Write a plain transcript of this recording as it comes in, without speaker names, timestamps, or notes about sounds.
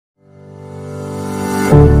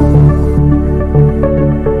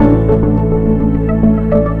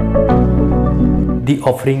The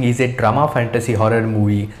Offering is a drama fantasy horror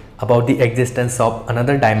movie about the existence of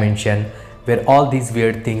another dimension where all these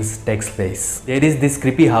weird things takes place. There is this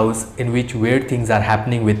creepy house in which weird things are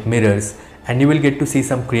happening with mirrors, and you will get to see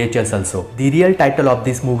some creatures also. The real title of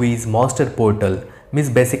this movie is Monster Portal. Means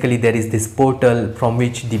basically there is this portal from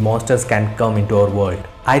which the monsters can come into our world.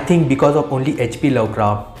 I think because of only H.P.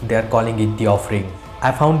 Lovecraft, they are calling it The Offering.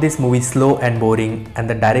 I found this movie slow and boring, and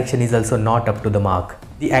the direction is also not up to the mark.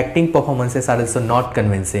 The acting performances are also not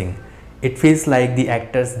convincing. It feels like the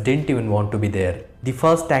actors didn't even want to be there. The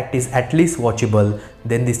first act is at least watchable,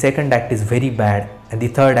 then the second act is very bad, and the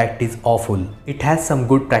third act is awful. It has some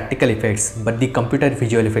good practical effects, but the computer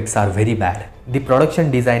visual effects are very bad. The production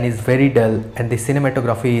design is very dull, and the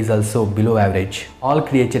cinematography is also below average. All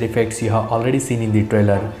creature effects you have already seen in the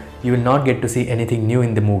trailer. You will not get to see anything new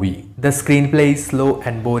in the movie. The screenplay is slow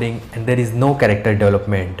and boring, and there is no character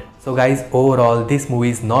development. So guys, overall this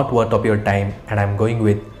movie is not worth of your time, and I'm going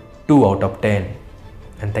with 2 out of 10.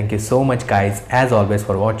 And thank you so much guys as always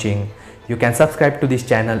for watching. You can subscribe to this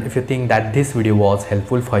channel if you think that this video was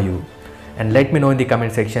helpful for you. And let me know in the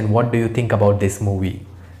comment section what do you think about this movie.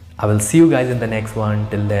 I will see you guys in the next one.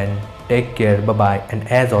 Till then, take care, bye bye, and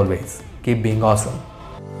as always, keep being awesome.